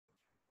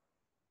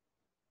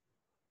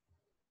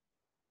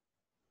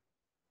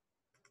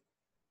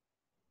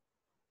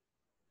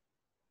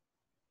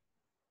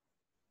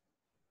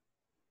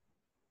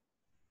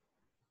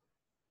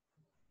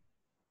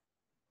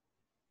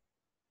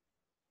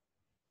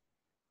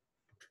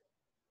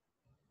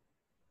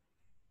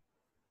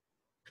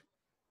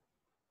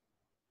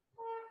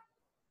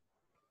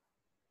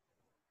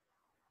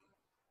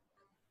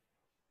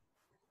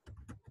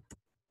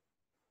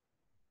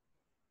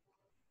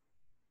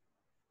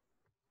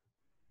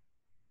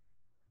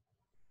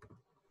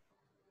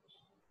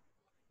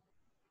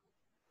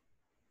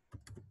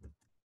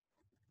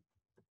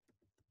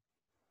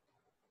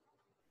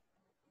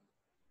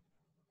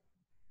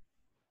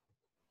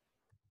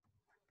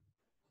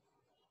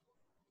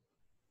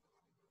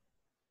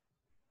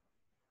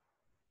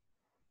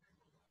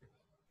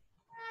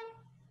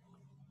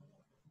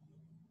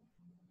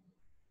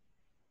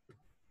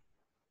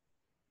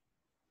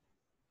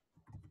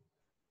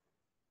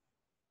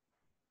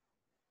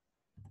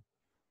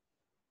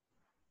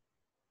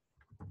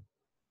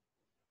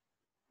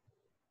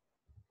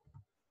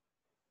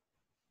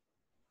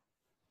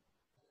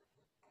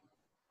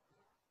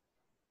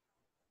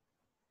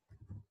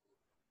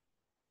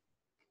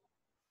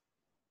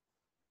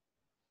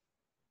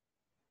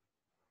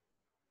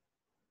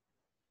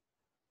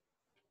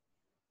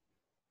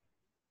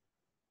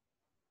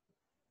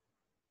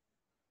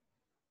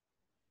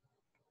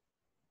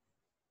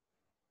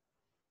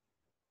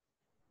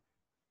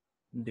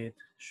date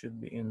should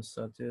be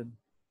inserted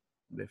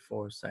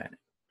before signing.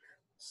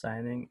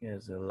 Signing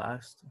is the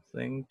last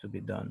thing to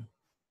be done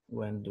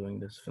when doing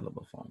this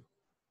fillable form.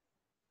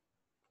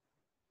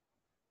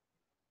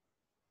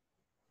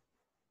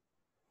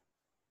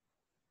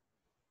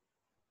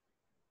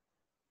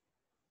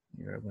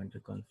 You're going to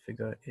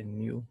configure a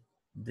new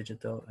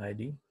digital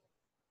ID,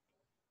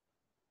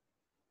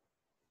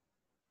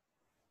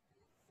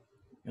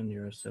 and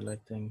you're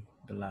selecting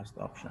the last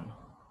option,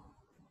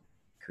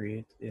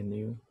 create a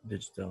new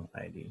digital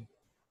ID.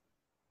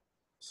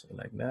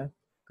 Select that,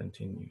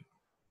 continue.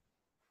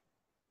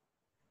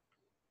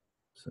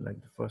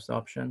 Select the first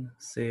option,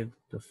 save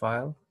the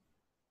file,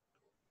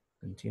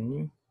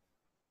 continue,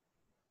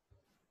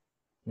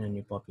 and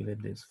you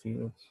populate these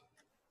fields.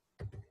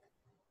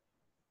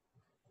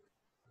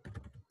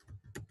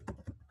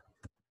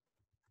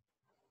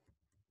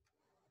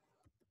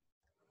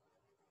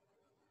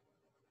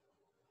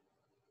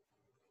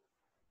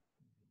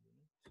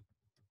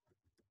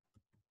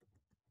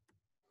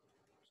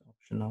 It's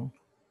optional.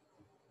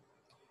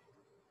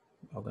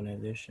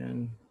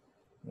 Organization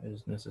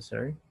is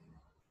necessary.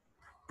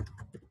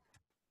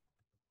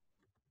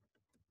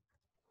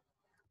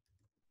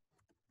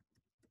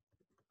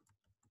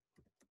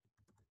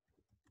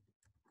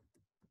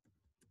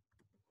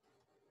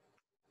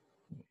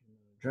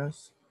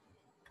 Address.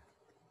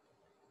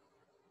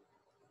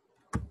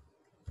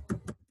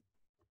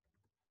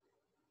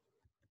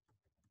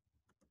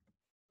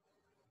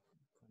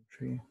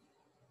 Country.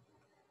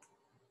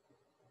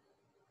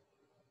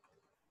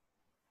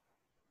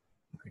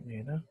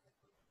 Grenada.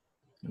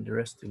 And the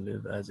rest to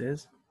live as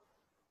is.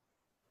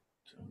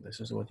 So this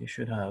is what you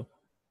should have.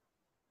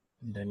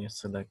 And then you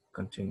select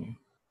continue.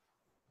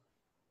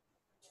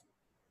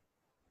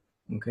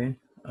 Okay.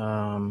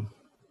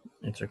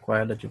 It's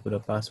required that you put a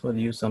password.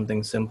 Use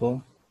something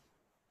simple.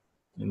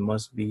 It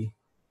must be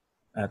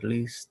at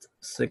least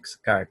 6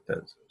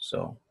 characters.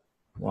 So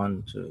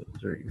 1, 2,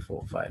 3,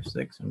 4, 5,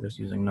 6. I'm just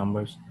using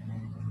numbers.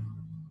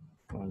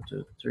 1,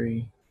 2,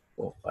 3,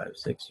 4, 5,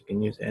 6. You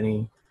can use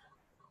any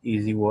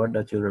easy word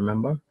that you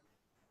remember.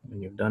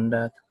 When you've done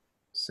that,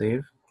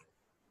 save.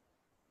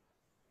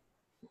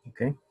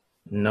 Okay.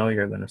 Now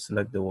you're going to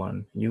select the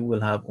one. You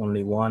will have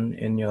only one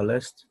in your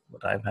list,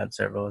 but I've had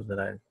several that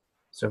I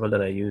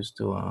used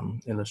to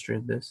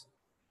illustrate this.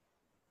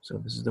 So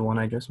this is the one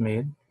I just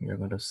made. You're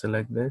going to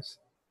select this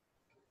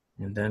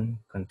and then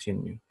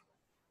continue.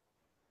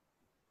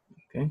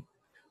 Okay.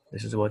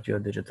 This is what your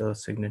digital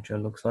signature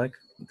looks like.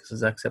 This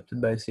is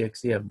accepted by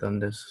CSEC. I've done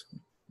this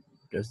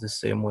just the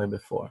same way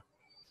before.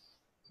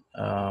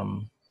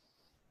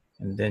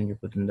 And then you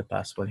put in the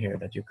password here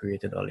that you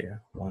created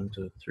earlier. 1,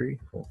 2, 3,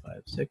 4,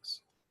 5,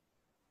 6.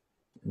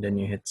 And then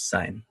you hit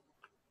sign.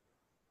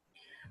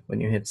 When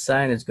you hit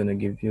sign, it's going to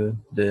give you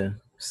the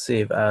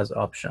save as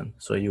option.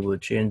 So you will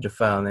change the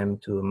file name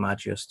to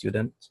match your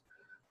student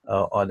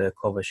or the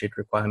cover sheet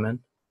requirement.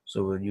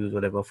 So we'll use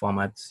whatever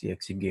format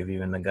CSEC gave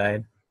you in the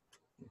guide.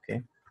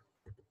 Okay.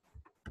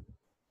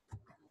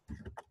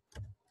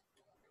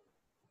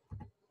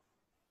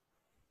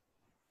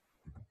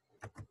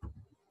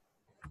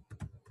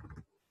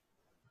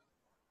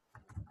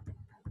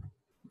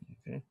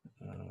 Okay.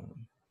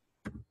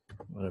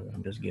 Whatever.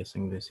 I'm just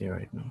guessing this here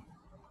right now.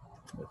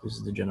 But this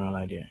is the general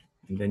idea.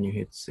 And then you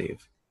hit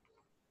save.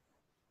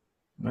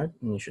 Right?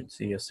 And you should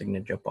see your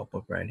signature pop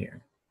up right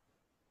here.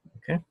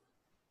 Okay.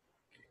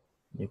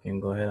 You can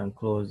go ahead and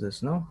close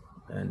this now.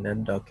 And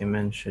that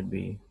document should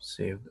be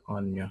saved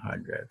on your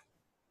hard drive.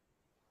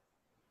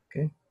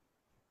 Okay.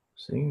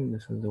 See,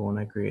 this is the one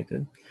I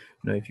created.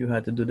 Now, if you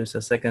had to do this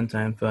a second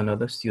time for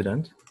another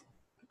student,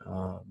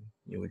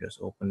 you would just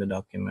open the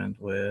document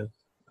with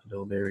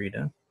Adobe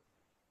Reader.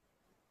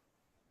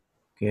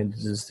 Okay, this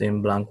is the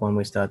same blank one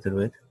we started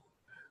with.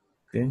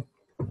 Okay,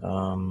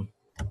 fill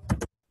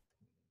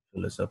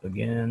this up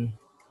again.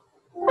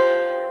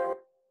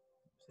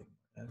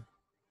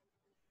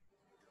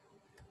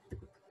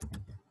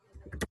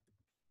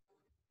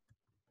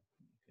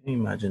 Okay,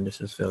 imagine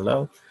this is filled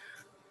out.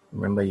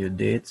 Remember your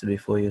dates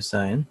before you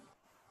sign.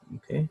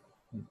 Okay,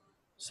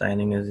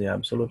 signing is the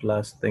absolute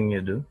last thing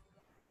you do.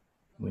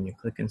 When you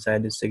click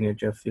inside the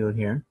signature field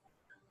here,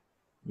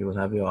 you will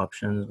have your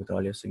options with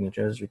all your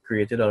signatures. You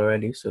created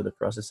already, so the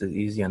process is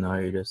easy, and now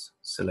you just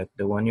select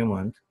the one you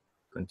want,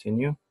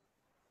 continue,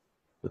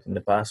 put in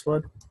the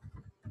password,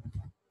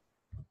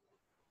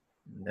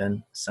 and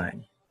then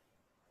sign.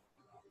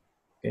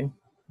 Okay,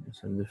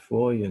 so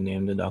before you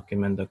name the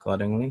document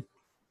accordingly.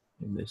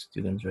 If the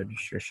student's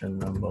registration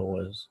number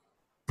was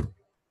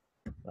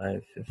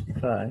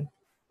 555,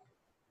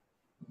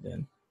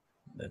 then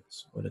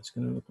that's what it's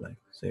going to look like.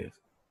 Save.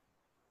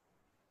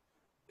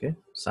 Okay,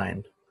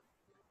 signed.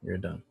 You're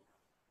done.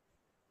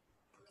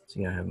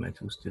 See, I have my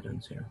 2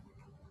 students here.